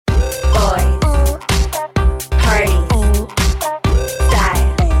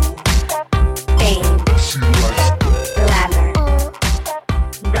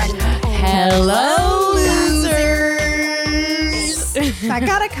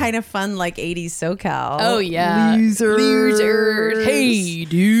kind of fun, like 80s SoCal. Oh yeah. Losers. Hey,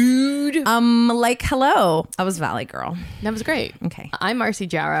 dude. Like, hello. I was Valley Girl. That was great. Okay. I'm Marcy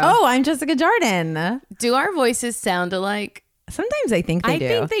Jarrow. Oh, I'm Jessica Jardin. Do our voices sound alike? Sometimes I think they do. I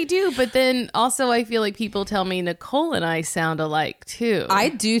think they do, but then also I feel like people tell me Nicole and I sound alike too. I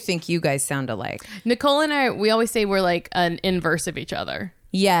do think you guys sound alike. Nicole and I, we always say we're like an inverse of each other.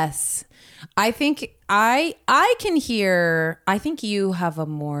 Yes. I think I can hear, I think you have a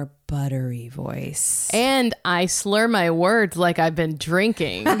more buttery voice. And I slur my words like I've been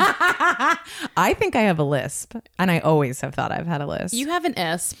drinking. I think I have a lisp, and I always have thought I've had a lisp. You have an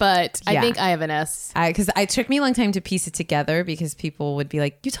S, but Yeah. I think I have an S. Because it took me a long time to piece it together because people would be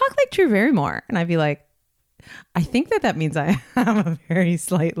like, you talk like Drew Barrymore. And I'd be like, I think that means I have a very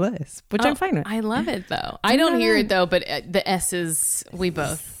slight lisp, which I'm fine with. I love it though. I don't hear it though, but the S's, we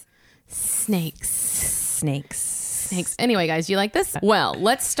both. Snakes. Anyway, guys, you like this? Well,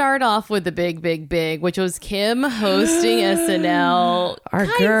 let's start off with the big, which was Kim hosting SNL. Our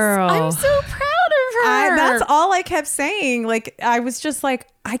Guys, girl. I'm so proud of her. That's all I kept saying. Like, I was just like,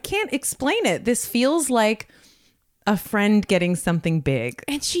 I can't explain it. This feels like a friend getting something big.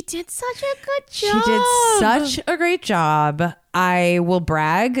 And she did such a good job. She did such a great job. I will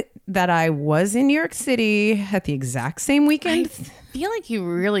brag that I was in New York City at the exact same weekend. I feel like you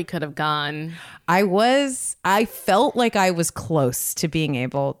really could have gone. I felt like I was close to being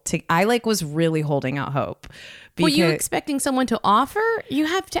able to, was really holding out hope. Were you expecting someone to offer? You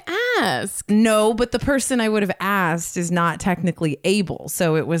have to ask. No, but the person I would have asked is not technically able.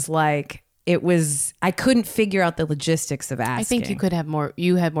 So it was like, I couldn't figure out the logistics of asking. I think you could have more.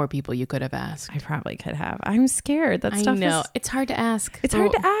 You had more people you could have asked. I probably could have. I'm scared. That stuff know. is... It's hard to ask. It's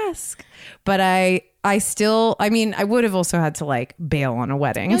hard to ask. But I still, I mean, I would have also had to like bail on a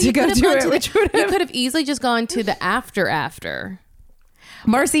wedding to go to it, which would You have... could have easily just gone to the after.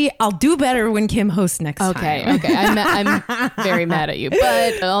 Marcy, I'll do better when Kim hosts next time. Okay. I'm very mad at you,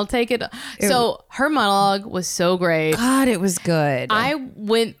 but I'll take it. So her monologue was so great. God, it was good. I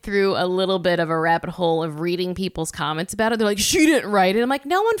went through a little bit of a rabbit hole of reading people's comments about it. They're like, she didn't write it. I'm like,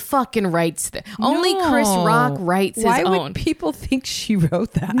 no one fucking writes that. Only Chris Rock writes his Why own. would people think she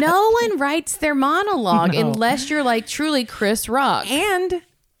wrote that? No one writes their monologue No. unless you're like truly Chris Rock. And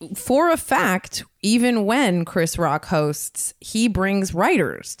for a fact, even when Chris Rock hosts, he brings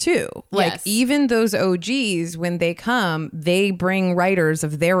writers too. Like Yes. even those OGs, when they come, they bring writers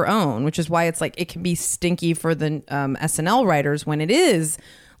of their own, which is why it's like it can be stinky for the SNL writers when it is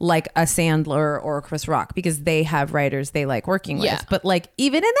like a Sandler or a Chris Rock, because they have writers they like working with. Yeah. But like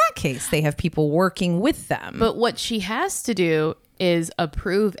even in that case, they have people working with them. But what she has to do is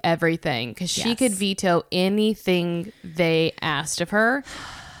approve everything, because she Yes. could veto anything they asked of her.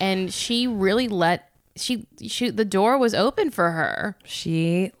 And she really the door was open for her.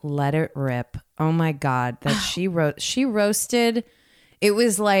 She let it rip. Oh my God. That she roasted. It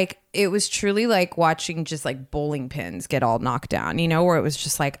was truly like watching just like bowling pins get all knocked down, you know, where it was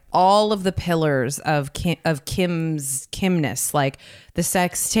just like all of the pillars of Kimness, like the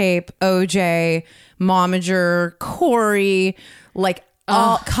sex tape, OJ, Momager, Corey, like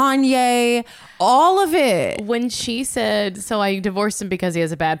Kanye, all of it. When she said, so I divorced him because he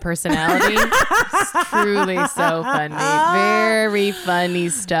has a bad personality. It's truly so funny. Very funny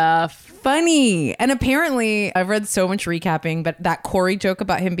stuff. Funny. And apparently I've read so much recapping, but that Corey joke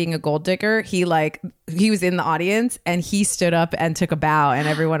about him being a gold digger, he was in the audience and he stood up and took a bow and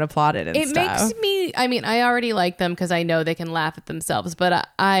everyone applauded and It stuff. makes me, I mean, I already like them because I know they can laugh at themselves, but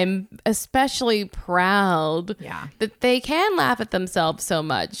I'm especially proud that they can laugh at themselves so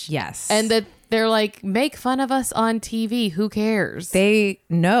much. Yes. And that they're like, make fun of us on TV. Who cares? They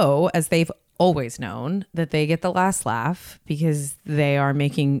know, as they've always known, that they get the last laugh because they are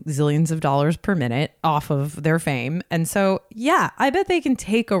making zillions of dollars per minute off of their fame. And so, yeah, I bet they can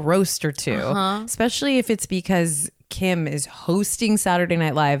take a roast or two, especially if it's because Kim is hosting Saturday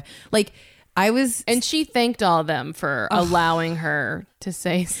Night Live. Like, And she thanked all of them for allowing her to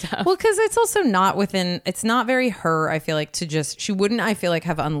say stuff. Well, because it's also not it's not very her, I feel like, she wouldn't, I feel like,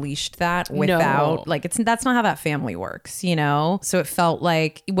 have unleashed that without, that's not how that family works, you know? So it felt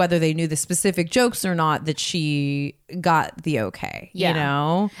like whether they knew the specific jokes or not, that she got the okay, you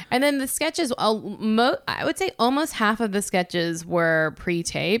know? And then the sketches, I would say almost half of the sketches were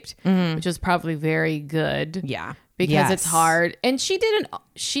pre-taped, which was probably very good. Yeah. Because it's hard. And she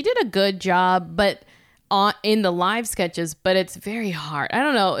did a good job, but in the live sketches, but it's very hard. I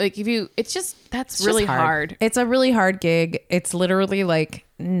don't know. Like that's really hard. It's a really hard gig. It's literally like,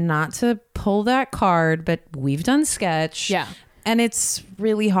 not to pull that card, but we've done sketch. Yeah. And it's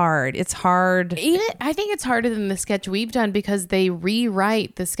really hard. It's hard. I think it's harder than the sketch we've done because they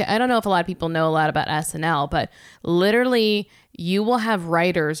rewrite the sketch. I don't know if a lot of people know a lot about SNL, but literally you will have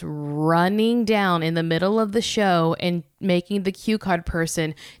writers running down in the middle of the show and making the cue card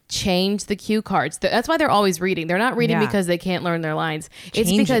person change the cue cards. That's why they're always reading. They're not reading because they can't learn their lines.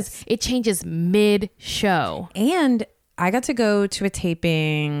 It's because it changes mid-show. And I got to go to a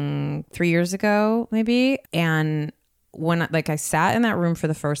taping 3 years ago, maybe, and when I sat in that room for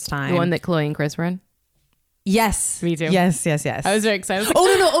the first time. The one that Chloe and Chris were in? Yes. Me too. Yes. I was very excited.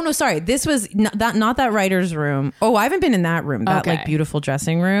 Oh no, sorry. This was not that writer's room. Oh, I haven't been in that room. That like beautiful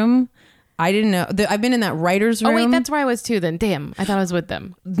dressing room. I didn't know. I've been in that writer's room. Oh wait, that's where I was too then. Damn, I thought I was with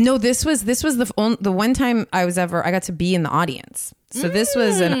them. No, this was the one time I got to be in the audience. So this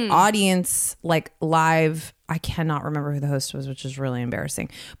was an audience like live. I cannot remember who the host was, which is really embarrassing.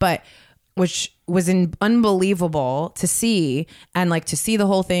 But which was unbelievable to see, and like to see the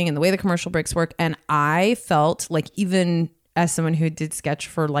whole thing and the way the commercial breaks work. And I felt like, even as someone who did sketch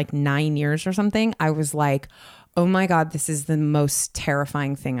for like 9 years or something, I was like, oh my God, this is the most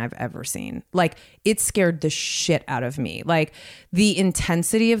terrifying thing I've ever seen. Like, it scared the shit out of me. Like, the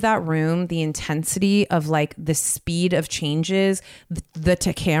intensity of that room, the intensity of like the speed of changes, the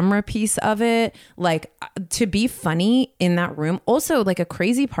to camera piece of it, like to be funny in that room. Also, like a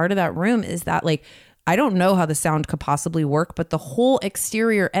crazy part of that room is that like, I don't know how the sound could possibly work, but the whole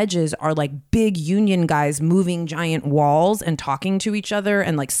exterior edges are like big union guys moving giant walls and talking to each other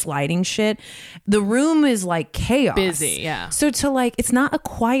and like sliding shit. The room is like chaos. Busy, yeah. So to like, it's not a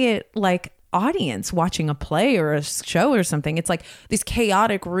quiet like audience watching a play or a show or something. It's like this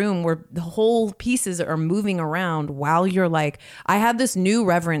chaotic room where the whole pieces are moving around while you're like, I have this new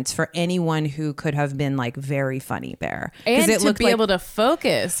reverence for anyone who could have been like very funny there. And it to be able to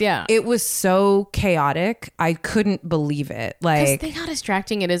focus. Yeah. It was so chaotic. I couldn't believe it. Like, think how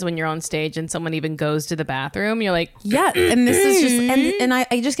distracting it is when you're on stage and someone even goes to the bathroom. You're like, yeah. And this is just, and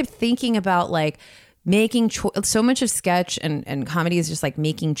I just kept thinking about like, making so much of sketch and comedy is just like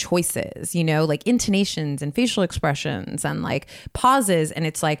making choices, you know, like intonations and facial expressions and like pauses, and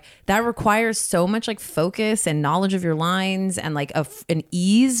it's like that requires so much like focus and knowledge of your lines and like an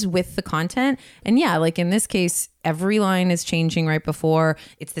ease with the content. And yeah, like in this case, every line is changing right before.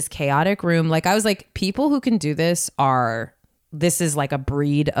 It's this chaotic room. Like I was like, people who can do this is like a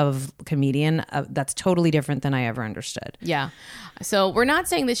breed of comedian that's totally different than I ever understood. Yeah. So we're not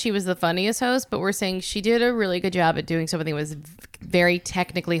saying that she was the funniest host, but we're saying she did a really good job at doing something that was very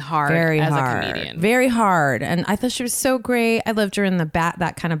technically hard a comedian. Very hard. And I thought she was so great. I loved her in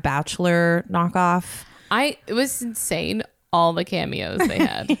that kind of Bachelor knockoff. It was insane. All the cameos they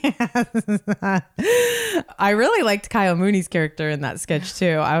had. I really liked Kyle Mooney's character in that sketch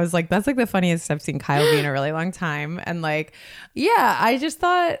too. I was like, that's like the funniest I've seen Kyle be in a really long time. And like, yeah, I just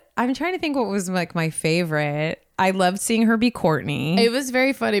thought, I'm trying to think what was like my favorite. I loved seeing her be Courtney. It was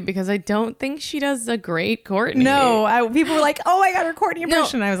very funny because I don't think she does a great Courtney. No, people were like, oh my God, her Courtney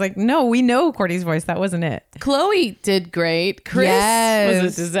impression. No. I was like, no, we know Courtney's voice. That wasn't it. Chloe did great. Chris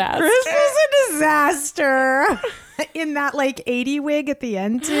was a disaster. Chris was a disaster. In that like 80 wig at the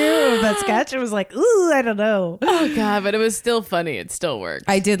end too of that sketch, it was like, ooh, I don't know. Oh God, but it was still funny. It still worked.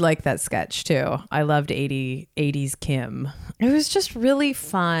 I did like that sketch too. I loved 80s Kim. It was just really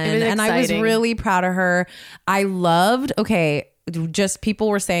fun, and I was really proud of her. I loved. Just people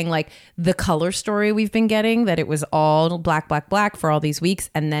were saying like the color story we've been getting, that it was all black for all these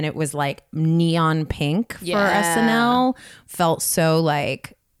weeks, and then it was like neon pink for SNL. Felt so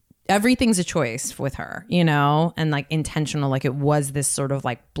like. Everything's a choice with her, you know, and like intentional, like it was this sort of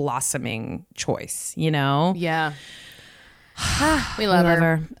like blossoming choice, you know? Yeah. We love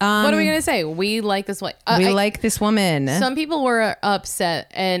her. What are we going to say? We like this one. We like this woman. Some people were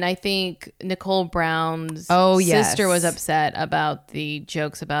upset, and I think Nicole Brown's yes. sister was upset about the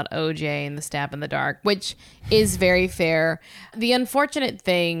jokes about OJ and the stab in the dark, which is very fair. The unfortunate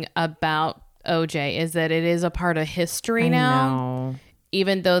thing about OJ is that it is a part of history now.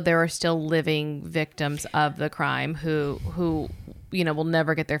 Even though there are still living victims of the crime who you know will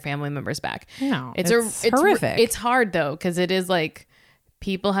never get their family members back. No, it's horrific. It's hard though, because it is like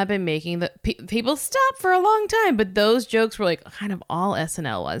people have been making people stop for a long time, but those jokes were like kind of all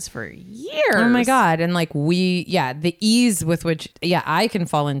SNL was for years. Oh my God. And like the ease with which I can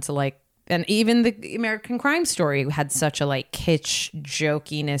fall into like, and even the American Crime Story had such a like kitsch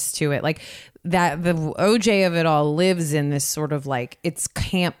jokiness to it. Like that the OJ of it all lives in this sort of like, it's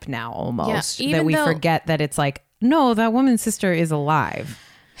camp now almost, that we forget that it's like, no, that woman's sister is alive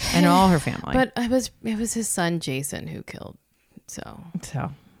and all her family. But it was his son Jason who killed. So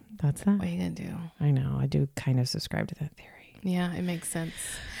that's that. What are you gonna do? I know. I do kind of subscribe to that theory. Yeah, it makes sense.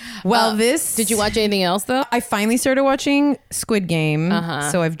 Well, Did you watch anything else though? I finally started watching Squid Game,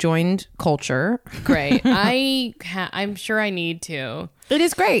 so I've joined Culture. Great. I'm sure I need to. It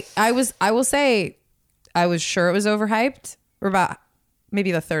is great. I will say, I was sure it was overhyped. We're about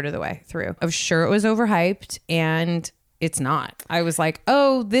maybe the third of the way through. I was sure it was overhyped, and it's not. I was like,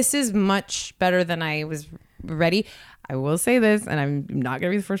 oh, this is much better than I was ready. I will say this, and I'm not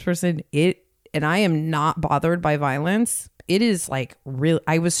going to be the first person. And I am not bothered by violence. It is like real.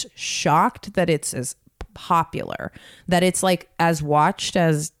 I was shocked that it's as popular, that it's like as watched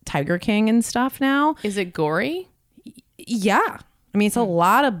as Tiger King and stuff now. Is it gory? Yeah. I mean, it's a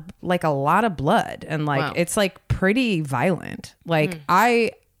lot of blood, and like, Wow. it's like pretty violent. Like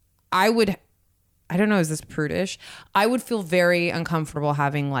I don't know, is this prudish? I would feel very uncomfortable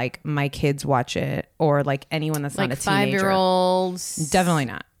having like my kids watch it, or like anyone that's Like not a teenager. 5-year-olds, Definitely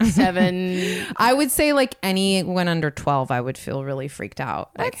not. 7. I would say like anyone under 12, I would feel really freaked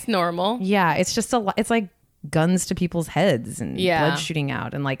out. Like, That's normal. yeah, it's just it's like guns to people's heads and Yeah. blood shooting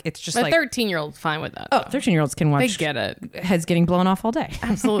out, and like, it's just A like, 13-year-old's fine with that. oh, 13-year-olds can watch They get it. heads getting blown off all day.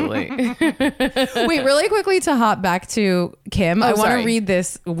 Absolutely. Wait, really quickly to hop back to Kim, I want sorry. to read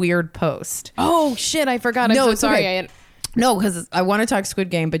this weird post. Oh shit! I forgot. I'm No, so it's sorry. okay. No, because I want to talk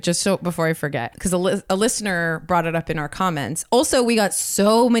Squid Game, but just so before I forget, because a listener brought it up in our comments. Also, we got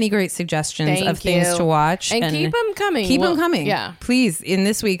so many great suggestions Thank of things you. to watch, And keep 'em coming. Keep them Well, coming. yeah. Please, in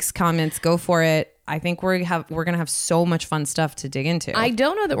this week's comments, go for it. I think we're gonna have so much fun stuff to dig into. I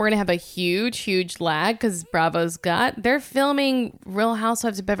don't know that we're gonna have a huge lag because they're filming Real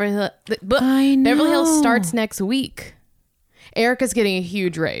Housewives of Beverly Hills. But I know. Beverly Hills starts next week. Erica's getting a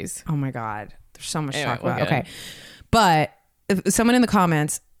huge raise. Oh my God. There's so much to Anyway, talk we'll about. get Okay. But if someone in the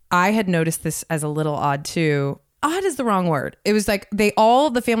comments, I had noticed this as a little odd too. Odd is the wrong word. It was like the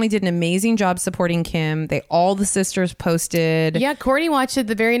family did an amazing job supporting Kim. The sisters posted. Yeah, Courtney watched it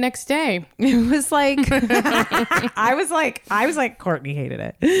the very next day. It was like, I was like, Courtney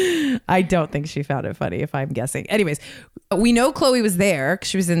hated it. I don't think she found it funny, if I'm guessing. Anyways, we know Chloe was there because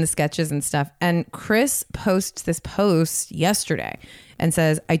she was in the sketches and stuff. And Chris posts this post yesterday and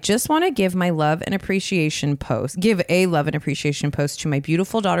says, I just want to give a love and appreciation post to my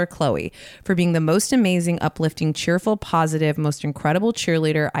beautiful daughter, Chloe, for being the most amazing, uplifting, cheerful, positive, most incredible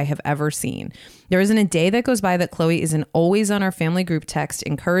cheerleader I have ever seen. There isn't a day that goes by that Chloe isn't always on our family group text,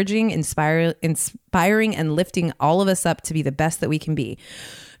 encouraging, inspiring, and lifting all of us up to be the best that we can be.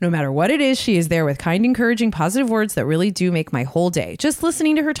 No matter what it is, she is there with kind, encouraging, positive words that really do make my whole day. Just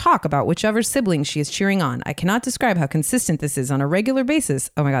listening to her talk about whichever sibling she is cheering on. I cannot describe how consistent this is on a regular basis.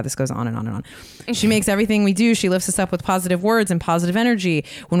 Oh my God, this goes on and on and on. She makes everything we do. She lifts us up with positive words and positive energy.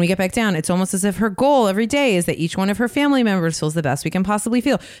 When we get back down, it's almost as if her goal every day is that each one of her family members feels the best we can possibly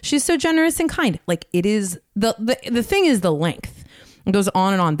feel. She's so generous and kind. Like, it is, the thing is the length. It goes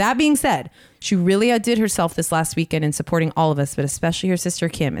on and on. That being said, she really outdid herself this last weekend in supporting all of us, but especially her sister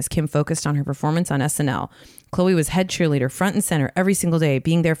Kim, as Kim focused on her performance on SNL. Chloe was head cheerleader, front and center every single day,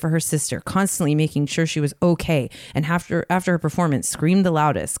 being there for her sister, constantly making sure she was okay. And after her performance, screamed the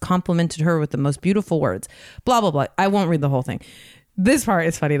loudest, complimented her with the most beautiful words. Blah, blah, blah. I won't read the whole thing. This part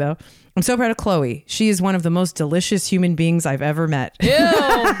is funny though. I'm so proud of Chloe. She is one of the most delicious human beings I've ever met. Ew,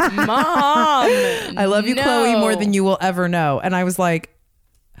 Mom. I love you, Chloe, more than you will ever know. And I was like,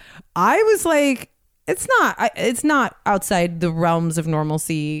 it's not outside the realms of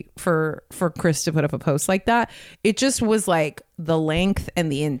normalcy for Chris to put up a post like that. It just was like the length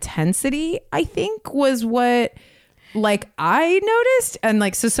and the intensity, I think, was what like I noticed. And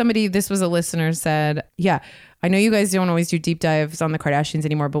like, so this was a listener said, yeah, I know you guys don't always do deep dives on the Kardashians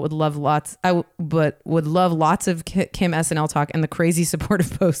anymore, but would love lots of Kim SNL talk and the crazy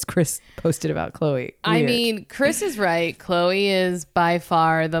supportive post Chris posted about Chloe. I Weird. mean, Chris is right. Chloe is by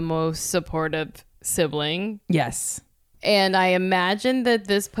far the most supportive sibling. Yes. And I imagine that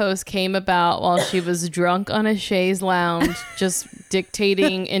this post came about while she was drunk on a chaise lounge, just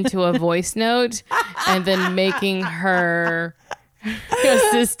dictating into a voice note and then making her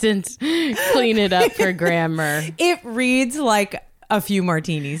assistant clean it up for grammar. It reads like a few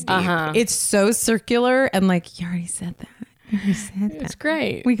martinis deep. It's so circular and like, you already said that. It's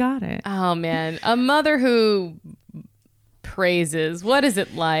great. We got it. Oh man, a mother who praises. What is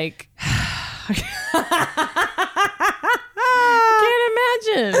it like? Can't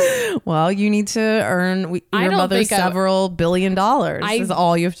imagine. Well, you need to earn I your don't mother think several $1 billion. Is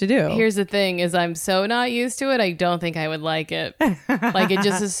all you have to do. Here's the thing: is I'm so not used to it. I don't think I would like it. Like it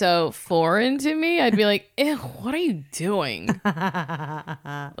just is so foreign to me. I'd be like, ew, what are you doing?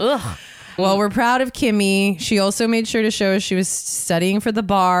 Ugh. Well, we're proud of Kimmy. She also made sure to show us she was studying for the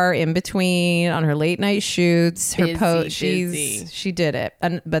bar in between on her late night shoots. Her Busy. she did it.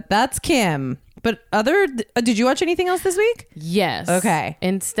 But that's Kim. But did you watch anything else this week? Yes. Okay.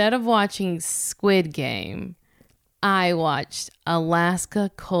 Instead of watching Squid Game, I watched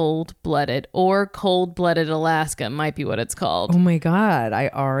Alaska Cold-Blooded, or Cold-Blooded Alaska might be what it's called. Oh my God. I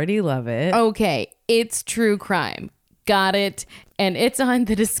already love it. Okay. It's true crime. Got it. And it's on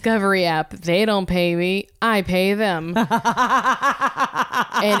the Discovery app. They don't pay me. I pay them. And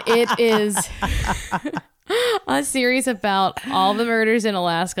it is a series about all the murders in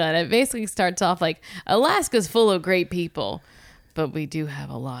Alaska. And it basically starts off like, Alaska's full of great people, but we do have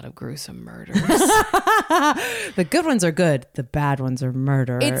a lot of gruesome murders. The good ones are good. The bad ones are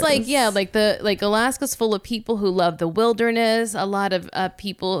murder. It's like, yeah, like Alaska's full of people who love the wilderness. A lot of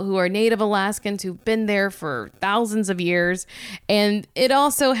people who are native Alaskans who've been there for thousands of years. And it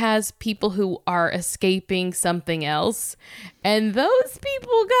also has people who are escaping something else. And those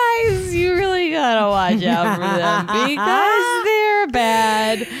people, guys, you really gotta watch out for them because they're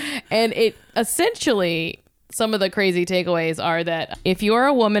bad. And it essentially, some of the crazy takeaways are that if you're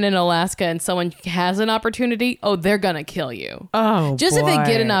a woman in Alaska and someone has an opportunity, they're gonna kill you. Oh, just boy. if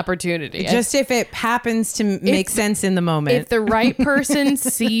they get an opportunity. Just if it happens to make sense in the moment. If the right person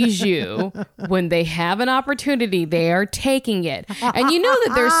sees you when they have an opportunity, they are taking it. And you know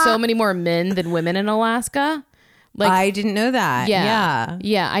that there's so many more men than women in Alaska. Like, I didn't know that.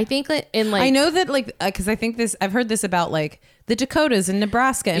 Yeah. I think that I know that because I think I've heard this about like the Dakotas and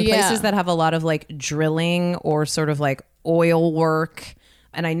Nebraska and places that have a lot of like drilling or sort of like oil work.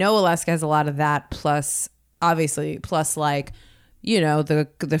 And I know Alaska has a lot of that plus like, you know,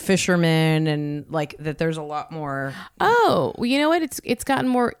 the fishermen and like that there's a lot more. Oh, well, you know what? It's gotten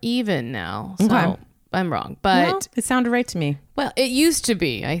more even now. So Okay. I'm wrong, but Well, it sounded right to me. well, it used to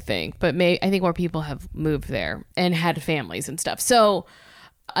be, I think, but I think more people have moved there and had families and stuff. So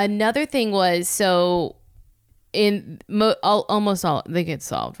another thing was, almost all they get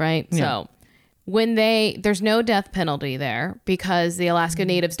solved, right? Yeah. So when there's no death penalty there because the Alaska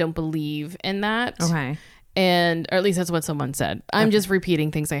Natives don't believe in that. Okay. And, or at least that's what someone said. I'm just repeating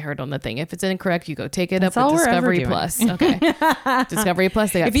things I heard on the thing. If it's incorrect, you go take it That's up all with we're ever Discovery doing. Plus. Okay. Discovery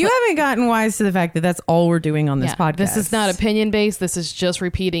Plus. They got If you haven't gotten wise to the fact that that's all we're doing on this podcast. This is not opinion based. This is just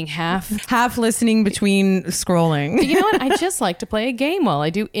repeating half listening between scrolling. You know what? I just like to play a game while I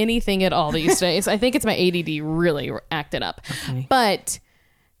do anything at all these days. I think it's my ADD really acting up. Okay. But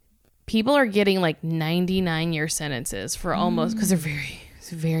people are getting like 99-year sentences for almost, because they're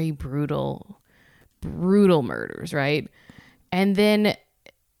very brutal murders, right? And then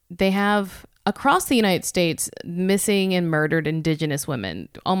they have across the United States missing and murdered Indigenous women.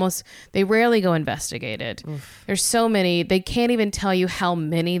 They rarely go investigated. Oof. There's so many, they can't even tell you how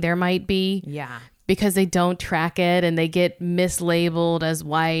many there might be. Yeah. Because they don't track it and they get mislabeled as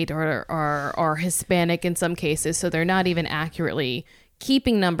white or Hispanic in some cases. So they're not even accurately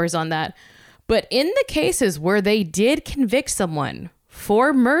keeping numbers on that. But in the cases where they did convict someone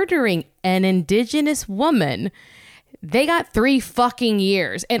for murdering an Indigenous woman, they got 3 fucking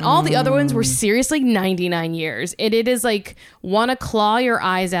years. And all the other ones were seriously 99 years. And it is like, want to claw your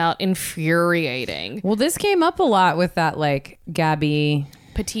eyes out, infuriating. Well, this came up a lot with that like Gabby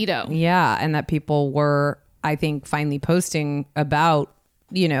Petito. Yeah. And that people were, I think, finally posting about,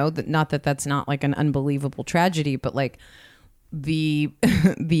 you know, not that that's not like an unbelievable tragedy, but like the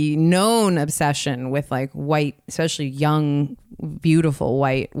known obsession with like white, especially young, beautiful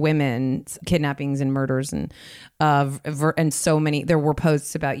white women, kidnappings and murders, and so many. There were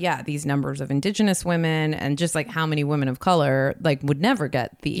posts about these numbers of Indigenous women and just like how many women of color like would never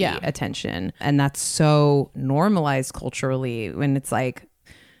get the attention, and that's so normalized culturally. When it's like,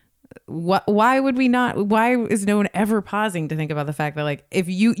 why would we not? Why is no one ever pausing to think about the fact that like if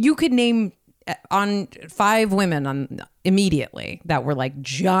you could name on 5 women immediately that were like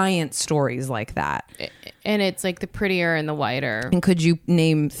giant stories like that, and it's like the prettier and the whiter, and could you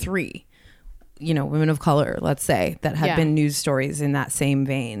name 3 women of color, let's say, that have been news stories in that same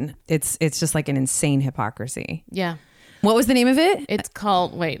vein? It's just like an insane hypocrisy. What was the name of it? It's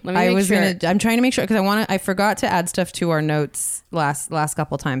called, wait, let me make sure. I'm trying to make sure because I forgot to add stuff to our notes last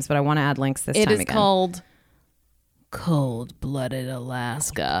couple times, but I want to add links this time again. It is called Cold-Blooded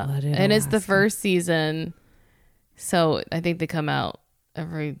Alaska. And it's the first season. So I think they come out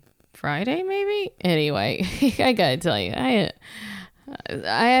every Friday, maybe? Anyway, I gotta tell you, I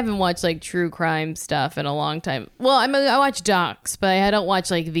haven't watched like true crime stuff in a long time. Well, I watch docs, but I don't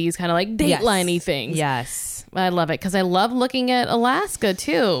watch like these kind of like Dateline-y things. Yes. I love it because I love looking at Alaska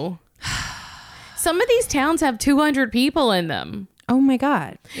too. Some of these towns have 200 people in them. Oh my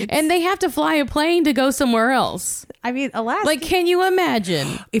God. And they have to fly a plane to go somewhere else. I mean, Alaska. Like, can you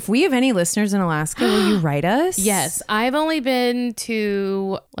imagine? If we have any listeners in Alaska, will you write us? Yes. I've only been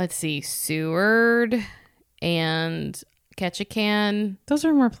to, let's see, Seward and Ketchikan. Those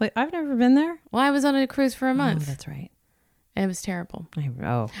are more I've never been there. Well, I was on a cruise for a Oh, month. that's right. It was terrible.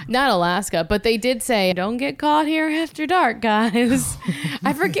 Oh. Not Alaska, but they did say, don't get caught here after dark, guys.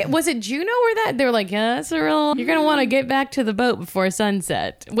 I forget, was it Juneau or that? They were like, yeah, Cyril, you're going to want to get back to the boat before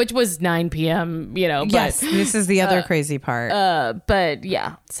sunset, which was 9 p.m., you know. But, Yes, this is the other crazy part. but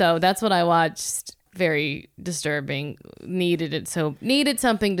yeah, so that's what I watched. Very disturbing. Needed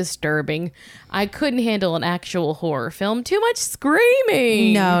something disturbing. I couldn't handle an actual horror film. Too much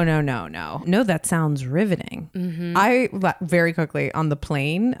screaming. No, that sounds riveting. Very quickly on the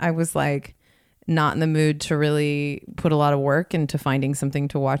plane, I was like not in the mood to really put a lot of work into finding something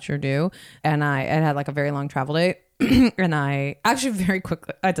to watch or do. And I had like a very long travel day. And I actually very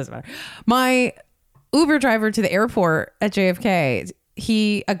quickly, it doesn't matter. My Uber driver to the airport at JFK,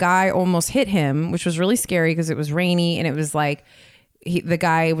 a guy almost hit him, which was really scary because it was rainy and it was like the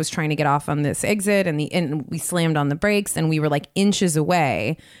guy was trying to get off on this exit and we slammed on the brakes and we were like inches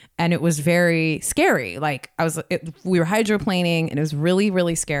away and it was very scary. Like we were hydroplaning and it was really,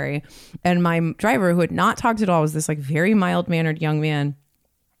 really scary. And my driver, who had not talked at all, was this like very mild mannered young man,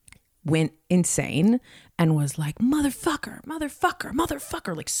 went insane and was like, motherfucker, motherfucker,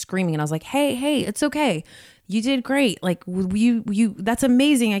 motherfucker, like screaming. And I was like, hey, it's okay. You did great. Like you, that's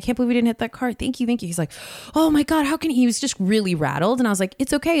amazing. I can't believe we didn't hit that car. Thank you. He's like, oh my God, how can he was just really rattled. And I was like,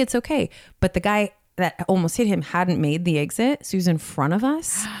 it's okay. But the guy that almost hit him hadn't made the exit. So he was in front of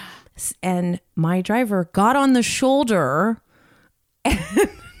us. And my driver got on the shoulder and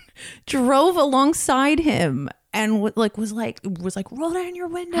drove alongside him. And was like, roll down your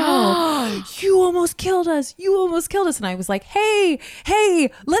window. You almost killed us. And I was like, hey,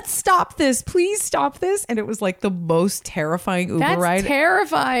 let's stop this. Please stop this. And it was like the most terrifying Uber ride. That's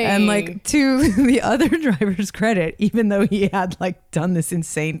terrifying. And like to the other driver's credit, even though he had like done this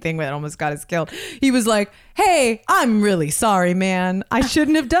insane thing that almost got us killed, he was like, hey, I'm really sorry, man. I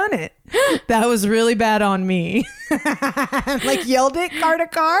shouldn't have done it. That was really bad on me. Like yelled it car to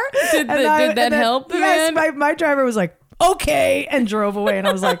car. Did that help the yes, man? my driver was like, okay, and drove away. And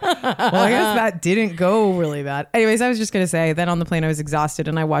I was like, well, I guess that didn't go really bad. Anyways, I was just going to say, then on the plane I was exhausted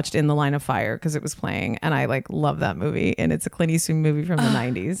and I watched In the Line of Fire because it was playing and I like love that movie. And it's a Clint Eastwood movie from the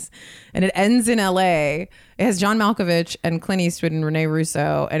 90s. And it ends in LA. It has John Malkovich and Clint Eastwood and Rene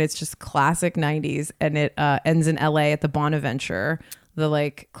Russo. And it's just classic 90s. And it ends in LA at the Bonaventure, the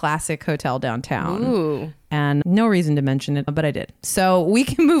like classic hotel downtown. Ooh. And no reason to mention it, but I did. So we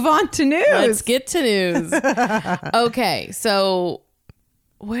can move on to news. Let's get to news. Okay, so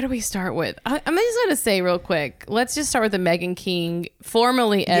where do we start with? I'm just going to say real quick. Let's just start with the Meghan King,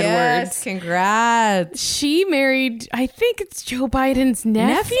 formerly Edwards. Yes, congrats. She married, I think it's Joe Biden's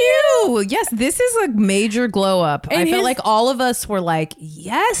nephew. Yes, this is a major glow up. And I felt like all of us were like,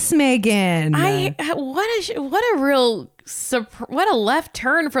 yes, Meghan. What a left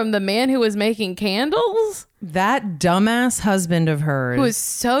turn from the man who was making candles. That dumbass husband of hers. Who was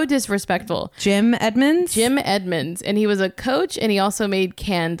so disrespectful. Jim Edmonds? Jim Edmonds. And he was a coach and he also made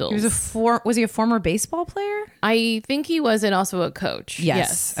candles. Was he a former baseball player? I think he was, and also a coach.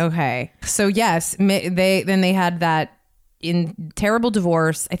 Yes. Okay. So yes, they had that in terrible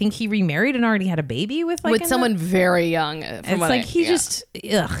divorce. I think he remarried and already had a baby with someone very young.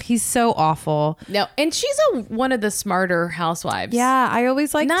 He's so awful. No, and she's one of the smarter housewives. Yeah, I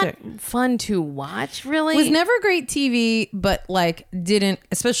always liked her. Not fun to watch, really. Was never great TV, but like didn't,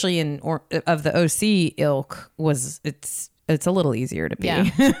 especially of the OC ilk, it's a little easier to be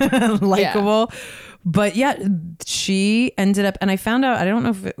likable. Yeah. But yeah, she ended up, and I found out, I don't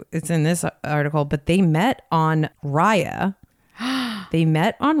know if it's in this article, but they met on Raya.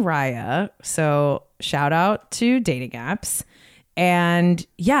 So shout out to dating apps. And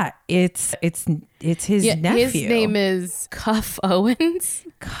yeah, it's his nephew. His name is Cuff Owens.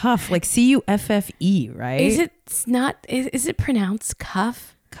 Cuff, like Cuffe, right? Is it pronounced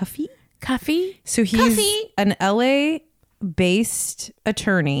Cuff? Cuffy? So he's an LA based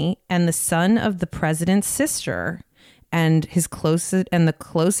attorney and the son of the president's sister and the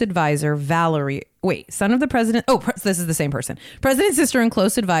close advisor Valerie. Wait, son of the president. Oh, this is the same person. President's sister and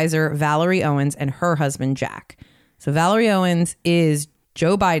close advisor Valerie Owens and her husband Jack. So Valerie Owens is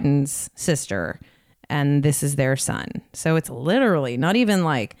Joe Biden's sister and this is their son. So it's literally not even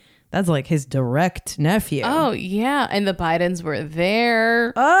like That's like his direct nephew. Oh, yeah. And the Bidens were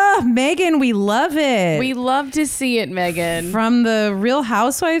there. Oh, Megan, we love it. We love to see it, Megan. From the Real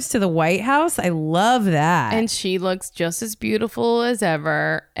Housewives to the White House. I love that. And she looks just as beautiful as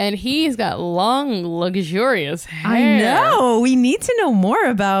ever. And he's got long, luxurious hair. I know. We need to know more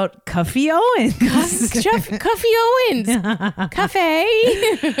about Cuffy Owens. Cuffy Owens.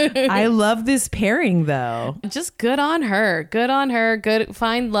 Cuffy. I love this pairing, though. Just good on her. Good on her. Good.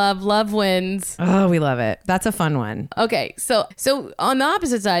 Find love. Love wins. Oh, we love it. That's a fun one. Okay, so on the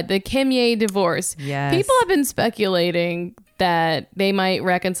opposite side, the Kim Ye divorce. Yes. People have been speculating that they might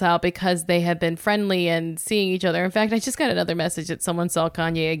reconcile because they have been friendly and seeing each other. In fact, I just got another message that someone saw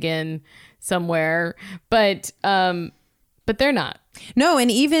Kanye again somewhere, but they're not. No,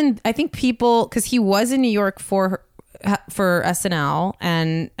 and even I think people, because he was in New York for SNL,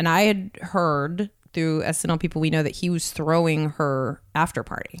 and I had heard through SNL people we know that he was throwing her after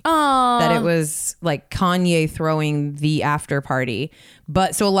party. Oh, That it was like Kanye throwing the after party.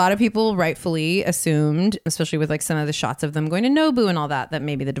 But so a lot of people rightfully assumed, especially with like some of the shots of them going to Nobu and all that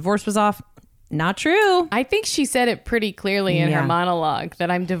maybe the divorce was off. Not true. I think she said it pretty clearly in her monologue that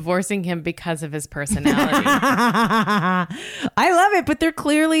I'm divorcing him because of his personality. I love it, but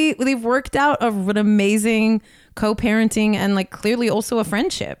they've worked out an amazing co-parenting and like clearly also a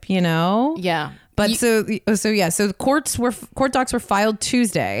friendship, you know? Yeah. But so the court docs were filed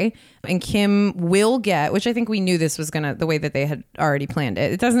Tuesday, and Kim will get, which I think we knew this was the way that they had already planned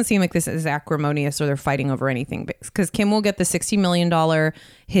it. It doesn't seem like this is acrimonious or they're fighting over anything, because Kim will get the $60 million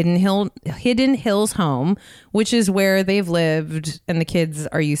Hidden Hills home, which is where they've lived and the kids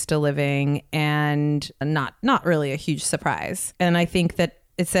are used to living, and not really a huge surprise. And I think that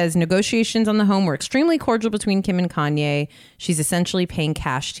it says negotiations on the home were extremely cordial between Kim and Kanye. She's essentially paying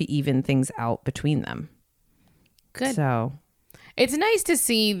cash to even things out between them. Good. So it's nice to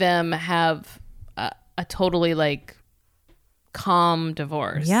see them have a totally like calm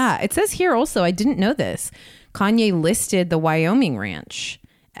divorce. yeah, it says here also, I didn't know this, Kanye listed the Wyoming ranch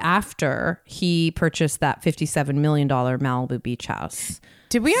after he purchased that $57 million Malibu beach house.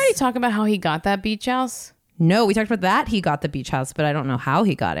 Did we already talk about how he got that beach house? No, we talked about that. He got the beach house, but I don't know how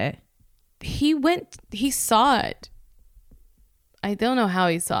he got it. He saw it. I don't know how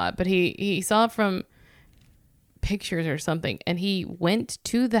he saw it, but he saw it from pictures or something. And he went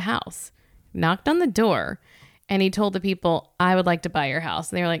to the house, knocked on the door, and he told the people, I would like to buy your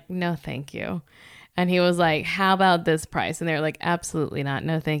house. And they were like, no, thank you. And he was like, how about this price? And they were like, absolutely not.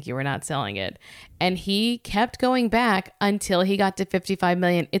 No, thank you. We're not selling it. And he kept going back until he got to $55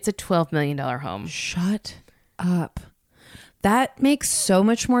 million. It's a $12 million home. Shut up. That makes so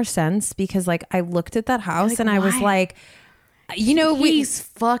much more sense, because like I looked at that house and I was like, you know, he's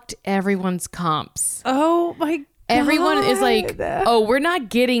fucked everyone's comps. Oh my God. Everyone is like, oh, we're not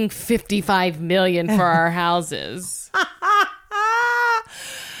getting $55 million for our houses.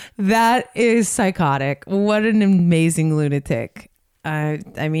 That is psychotic. What an amazing lunatic.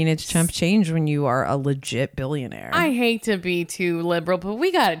 I mean, it's chump change when you are a legit billionaire. I hate to be too liberal, but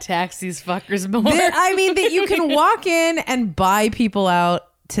we got to tax these fuckers more. I mean, that you can walk in and buy people out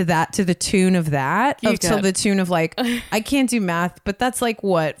to the tune of that, to the tune of like, I can't do math, but that's like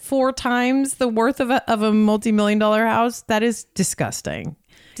what, 4 times the worth of a multi-million-dollar house? That is disgusting.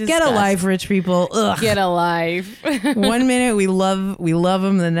 Get a life, rich people. Ugh. Get a life. 1 minute we love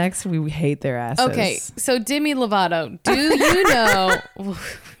them, the next we hate their asses. Okay, so Demi Lovato, do you know?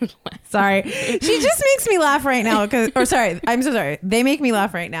 Sorry, she just makes me laugh right now. I'm so sorry. They make me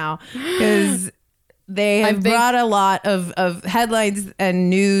laugh right now because they have brought a lot of headlines and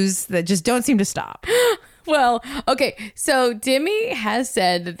news that just don't seem to stop. Well, okay, so Demi has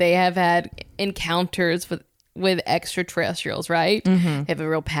said that they have had encounters with extraterrestrials, right? Mm-hmm. They have a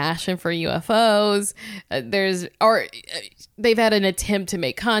real passion for UFOs. They've had an attempt to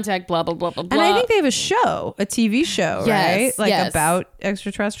make contact, blah, blah, blah, blah, blah. And I think they have a TV show, yes, right? yes. About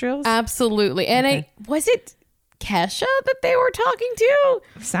extraterrestrials? Absolutely. And was it Kesha that they were talking to?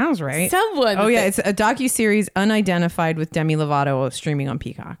 Sounds right. Someone. Oh, yeah. It's a docuseries, Unidentified, with Demi Lovato, streaming on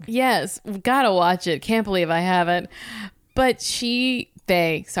Peacock. Yes. Gotta watch it. Can't believe I haven't. But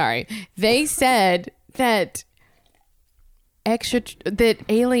they said that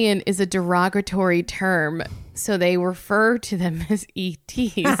alien is a derogatory term, so they refer to them as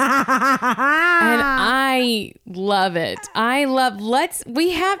ETs. And I love it.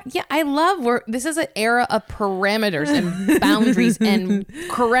 This is an era of parameters and boundaries and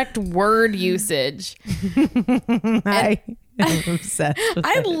correct word usage. I'm obsessed with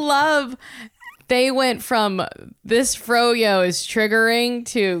I it. love They went from this froyo is triggering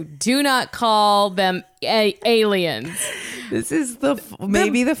to do not call them aliens. This is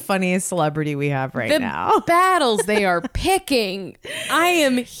maybe the funniest celebrity we have right now. The battles they are picking. I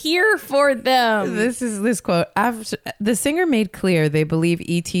am here for them. This quote. After, the singer made clear they believe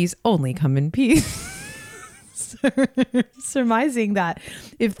ETs only come in peace. Surmising that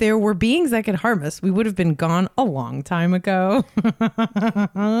if there were beings that could harm us, we would have been gone a long time ago.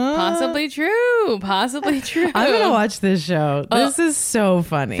 Possibly true. Possibly true. I'm going to watch this show. This is so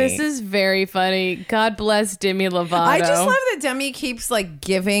funny. This is very funny. God bless Demi Lovato. I just love that Demi keeps like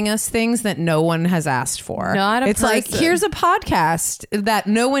giving us things that no one has asked for. It's like, here's a podcast that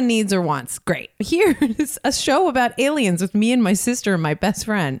no one needs or wants. Great. Here's a show about aliens with me and my sister and my best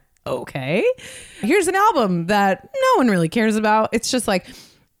friend. Okay. Here's an album that no one really cares about. It's just like,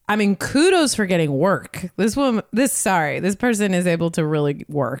 I mean, kudos for getting work. This person is able to really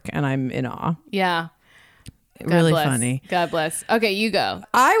work, and I'm in awe. Yeah. Really funny. God bless. Okay, you go.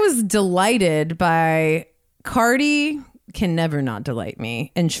 I was delighted by Cardi. Can never not delight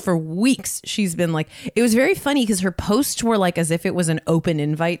me. And for weeks, she's been like, it was very funny because her posts were like as if it was an open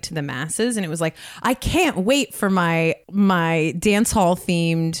invite to the masses. And it was like, I can't wait for my dance hall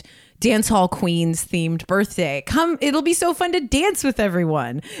queens themed birthday. Come, it'll be so fun to dance with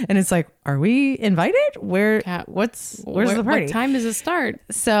everyone. And it's like, are we invited? Where's the party? What time does it start?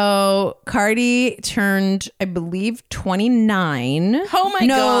 So Cardi turned, I believe, 29. Oh my God.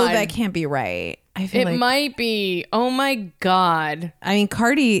 No, that can't be right. I feel it might be. Oh my God. I mean,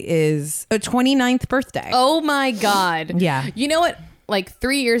 Cardi is a 29th birthday. Oh my God. Yeah. You know what? Like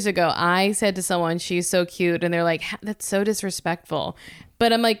 3 years ago, I said to someone, she's so cute. And they're like, that's so disrespectful.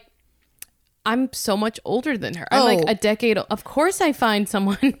 But I'm like, I'm so much older than her. I'm like a decade. Of course I find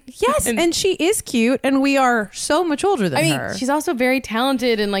someone. Yes. and she is cute. And we are so much older than her. She's also very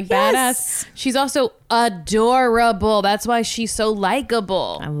talented and like badass. She's also adorable. That's why she's so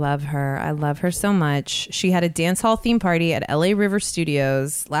likable. I love her. I love her so much. She had a dance hall theme party at LA River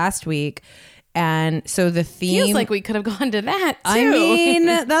Studios last week. And so the theme feels like we could have gone to that too. I mean,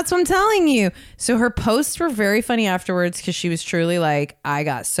 that's what I'm telling you. So her posts were very funny afterwards because she was truly like, I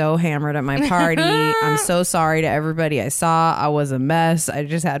got so hammered at my party. I'm so sorry to everybody I saw. I was a mess. I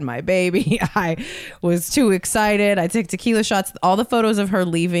just had my baby. I was too excited. I took tequila shots. All the photos of her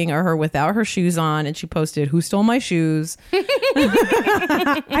leaving are her without her shoes on. And she posted, who stole my shoes?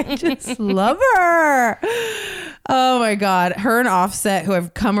 I just love her. Oh my God. Her and Offset, who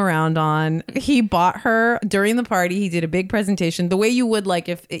I've come around on, he bought her during the party. He did a big presentation the way you would like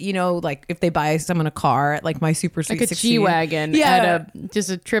if, you know, like if they buy someone a car at like My Super Sweet 16. Like a G-Wagon at just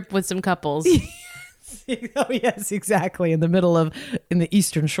a trip with some couples. Oh yes, exactly. In the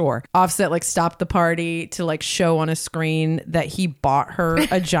Eastern Shore. Offset like stopped the party to like show on a screen that he bought her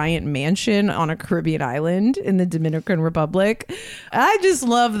a giant mansion on a Caribbean island in the Dominican Republic. I just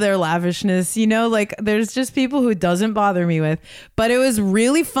love their lavishness, you know, like there's just people who it doesn't bother me with, but it was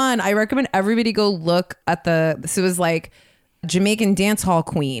really fun. I recommend everybody go look at this was like Jamaican dance hall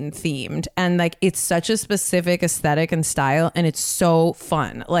queen themed, and like it's such a specific aesthetic and style, and it's so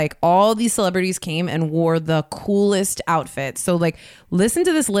fun. Like all these celebrities came and wore the coolest outfits. So like listen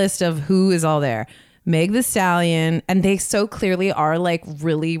to this list of who is all there. Meg Thee Stallion, and they so clearly are like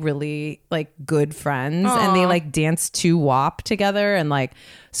really, really like good friends. Aww. And they like dance to WAP together, and like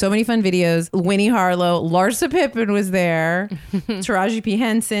so many fun videos. Winnie Harlow, Larsa Pippen was there, Taraji P.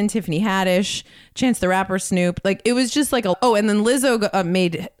 Henson, Tiffany Haddish, Chance the Rapper, Snoop. Like it was just like and then Lizzo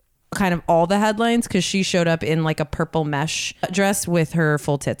made kind of all the headlines because she showed up in like a purple mesh dress with her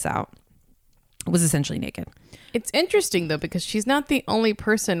full tits out. Was essentially naked. It's interesting though because she's not the only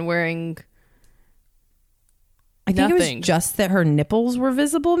person wearing. I think it was just that her nipples were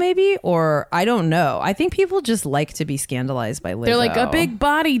visible, maybe, or I don't know. I think people just like to be scandalized by Lizzo. They're like, a big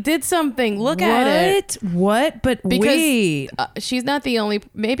body did something. Look at it. What? But because wait. She's not the only.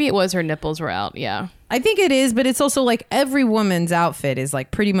 Maybe it was her nipples were out. Yeah. I think it is, but it's also like every woman's outfit is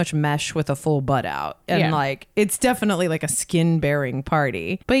like pretty much mesh with a full butt out. And like, it's definitely like a skin bearing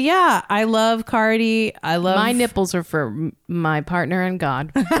party. But yeah, I love Cardi. My nipples are for my partner and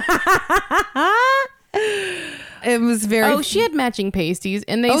God. It was very. Oh, she had matching pasties,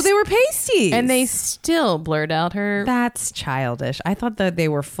 and they were pasties, and they still blurred out her. That's childish. I thought that they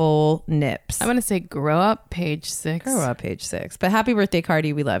were full nips. I'm gonna say, grow up, page 6. Grow up, page 6. But happy birthday,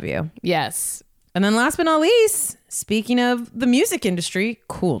 Cardi. We love you. Yes. And then last but not least, speaking of the music industry,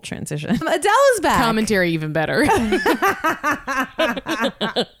 cool transition. Adele is back. Commentary even better.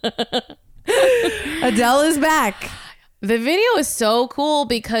 Adele is back. The video is so cool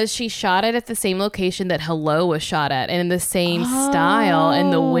because she shot it at the same location that Hello was shot at and in the same style,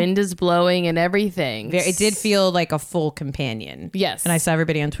 and the wind is blowing and everything. It did feel like a full companion. Yes. And I saw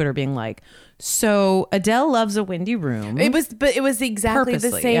everybody on Twitter being like, so Adele loves a windy room. It was exactly the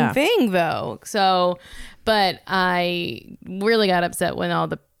Purposely, same yeah. thing though. So, but I really got upset when all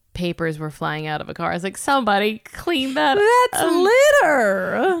the papers were flying out of a car. I was like, somebody clean that up. That's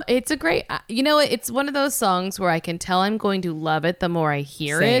litter. It's a great, it's one of those songs where I can tell I'm going to love it the more I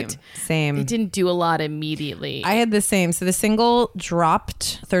hear Same, it. same. It didn't do a lot immediately. I had the same. So the single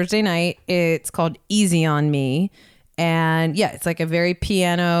dropped Thursday night. It's called Easy on Me. And yeah, it's like a very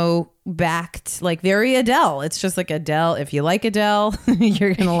piano backed, like very Adele. It's just like Adele. If you like Adele,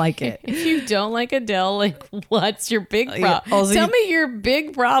 you're going to like it. If you don't like Adele, like, what's your big problem? Tell me your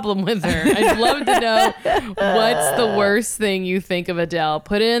big problem with her. I'd love to know what's the worst thing you think of Adele.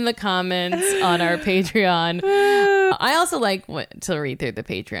 Put it in the comments on our Patreon. I also like to read through the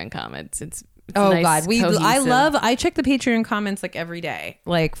Patreon comments. It's Oh nice, God, cohesive. I check the Patreon comments like every day.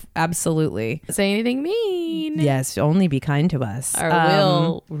 Like absolutely. Say anything mean. Yes, only be kind to us. Or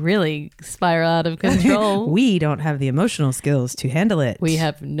we'll really spiral out of control. We don't have the emotional skills to handle it. We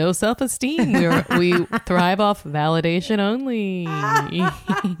have no self-esteem. We thrive off validation only.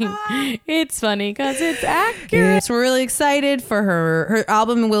 It's funny because it's accurate. So we're really excited for her. Her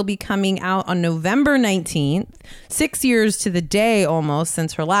album will be coming out on November 19th, 6 years to the day almost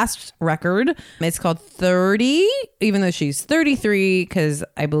since her last record. It's called 30, even though she's 33, because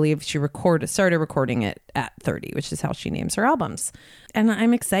I believe she started recording it at 30, which is how she names her albums. And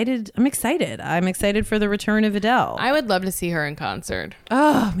I'm excited. I'm excited for the return of Adele. I would love to see her in concert.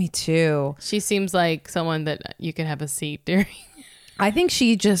 Oh, me too. She seems like someone that you can have a seat during. I think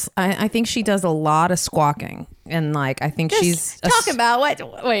she does a lot of squawking, and like I think she's talking about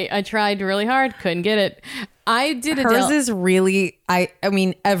what? Wait, I tried really hard, couldn't get it. I did Hers Adele. is really I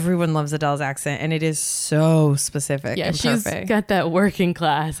mean everyone loves Adele's accent, and it is so specific. Yeah, and she's perfect. got that working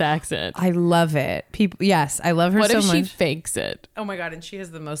class accent. I love it. People, yes, I love her What so if she much. fakes it? Oh my God, and she has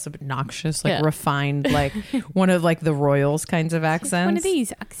the most obnoxious, like Yeah. refined, like one of like the royals kinds of accents. One of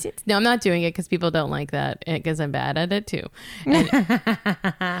these accents. No, I'm not doing it because people don't like that because I'm bad at it too. And-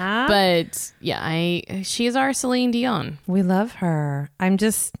 but yeah, she's our Celine Dion. We love her. I'm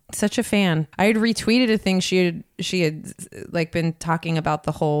just such a fan. I had retweeted a thing she had like been talking about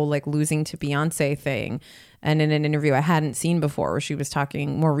the whole like losing to Beyonce thing, and in an interview I hadn't seen before where she was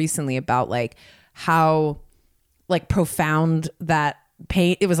talking more recently about like how like profound that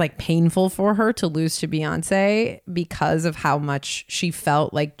pain, it was like painful for her to lose to Beyonce because of how much she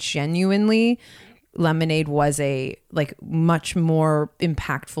felt like genuinely Lemonade was a like much more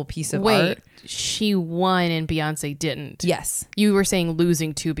impactful piece of art. She won and Beyonce didn't. Yes. You were saying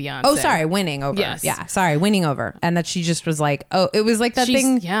losing to Beyonce. Oh, sorry, winning over. Yes. Yeah, sorry, winning over. And that she just was like, oh, it was like that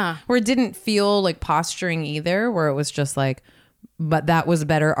thing where it didn't feel like posturing either, where it was just like, but that was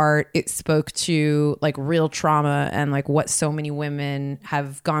better art. It spoke to like real trauma and like what so many women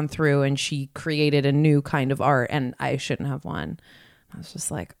have gone through, and she created a new kind of art, and I shouldn't have won. I was just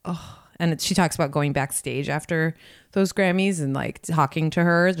like, oh. And she talks about going backstage after those Grammys and like talking to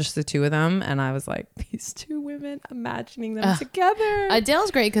her, just the two of them. And I was like, these two women, imagining them together.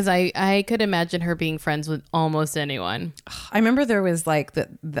 Adele's great because I could imagine her being friends with almost anyone. I remember there was like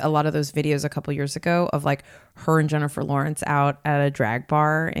a lot of those videos a couple years ago of like her and Jennifer Lawrence out at a drag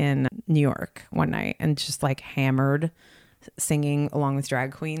bar in New York one night and just like hammered singing along with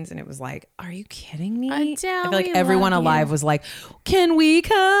drag queens, and it was like, are you kidding me? Adele, I feel like everyone alive was like, can we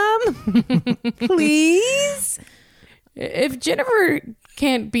come please? If Jennifer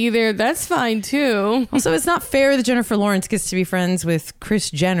can't be there, that's fine too. Also, it's not fair that Jennifer Lawrence gets to be friends with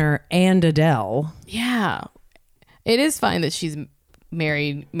Kris Jenner and Adele. Yeah, it is fine that she's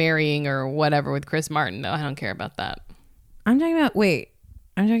marrying or whatever with Chris Martin, though. I don't care about that. I'm talking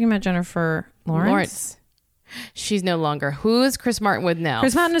about Jennifer Lawrence. She's no longer. Who is Chris Martin with now?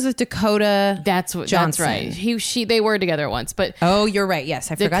 Chris Martin is with Dakota. That's right. They were together once, but oh, you're right. Yes,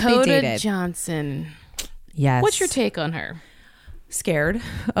 I forgot they Dakota dated. Johnson. Yes. What's your take on her? Scared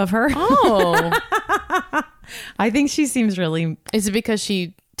of her. Oh, I think she seems really. Is it because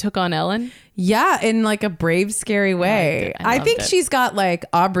she took on Ellen? Yeah, in like a brave, scary way. I think it. she's got like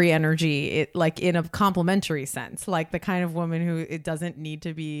Aubrey energy, like in a complimentary sense, like the kind of woman who it doesn't need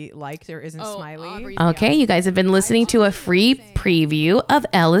to be liked or isn't smiley. Okay, you guys have been listening to a free preview of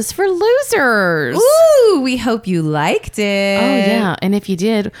L is for Losers. Ooh, we hope you liked it. Oh yeah, and if you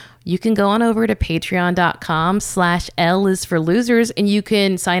did, you can go on over to patreon.com/L is for Losers, and you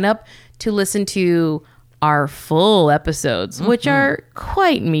can sign up to listen to our full episodes, which are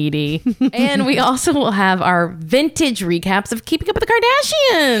quite meaty. And we also will have our vintage recaps of Keeping Up with the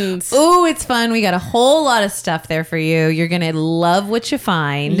Kardashians. Ooh, it's fun. We got a whole lot of stuff there for you. You're going to love what you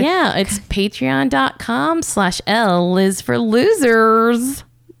find. Yeah, it's patreon.com/L is for losers.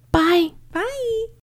 Bye. Bye.